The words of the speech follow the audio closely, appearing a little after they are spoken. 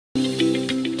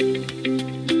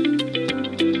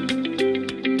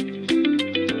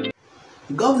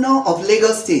Governor of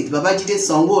Lagos State,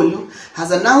 Sanwo-Olu,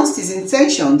 has announced his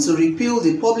intention to repeal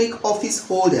the Public Office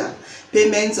Holder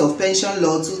Payment of Pension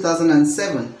Law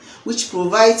 2007, which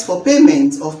provides for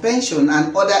payment of pension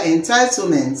and other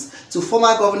entitlements to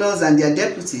former governors and their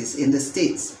deputies in the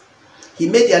state. He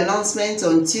made the announcement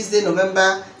on Tuesday,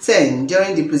 November 10,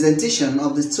 during the presentation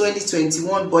of the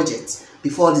 2021 budget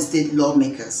before the state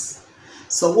lawmakers.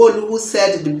 Sanwo-Olu, who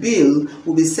said the bill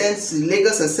will be sent to the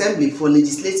Lagos Assembly for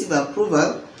legislative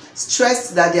approval,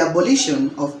 stressed that the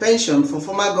abolition of pension for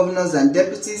former governors and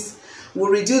deputies will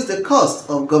reduce the cost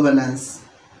of governance.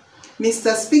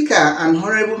 Mr. Speaker and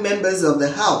honorable members of the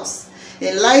House,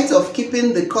 in light of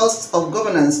keeping the cost of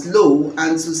governance low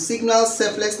and to signal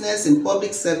selflessness in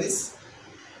public service,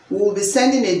 we will be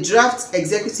sending a draft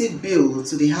executive bill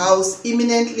to the House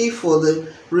imminently for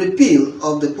the repeal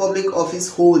of the Public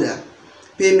Office Holder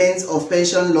Payment of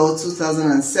Pension Law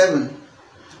 2007,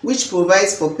 which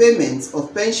provides for payment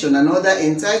of pension and other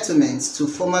entitlements to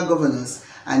former governors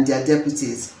and their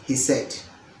deputies, he said.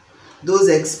 Those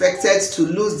expected to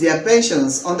lose their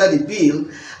pensions under the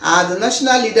bill are the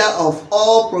national leader of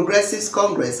All Progressives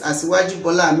Congress, Asiwaju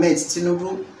Bola Ahmed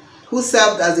Tinubu, who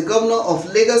served as the governor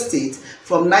of Lagos State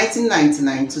from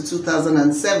 1999 to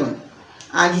 2007,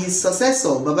 and his successor,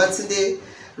 Babatunde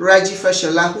Raji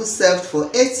Fashola, who served for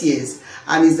 8 years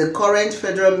and is the current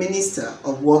Federal Minister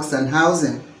of Works and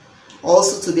Housing.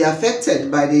 Also to be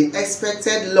affected by the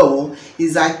expected law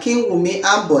is Akinwumi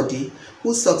Ambode,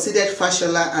 who succeeded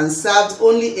Fashola and served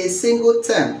only a single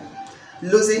term,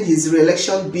 losing his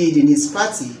re-election bid in his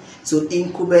party to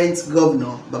incumbent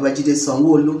Governor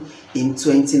Sanwo-Olu in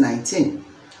 2019.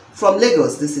 From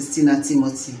Lagos, this is Tina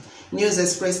Timothy, News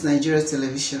Express Nigeria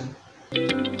Television.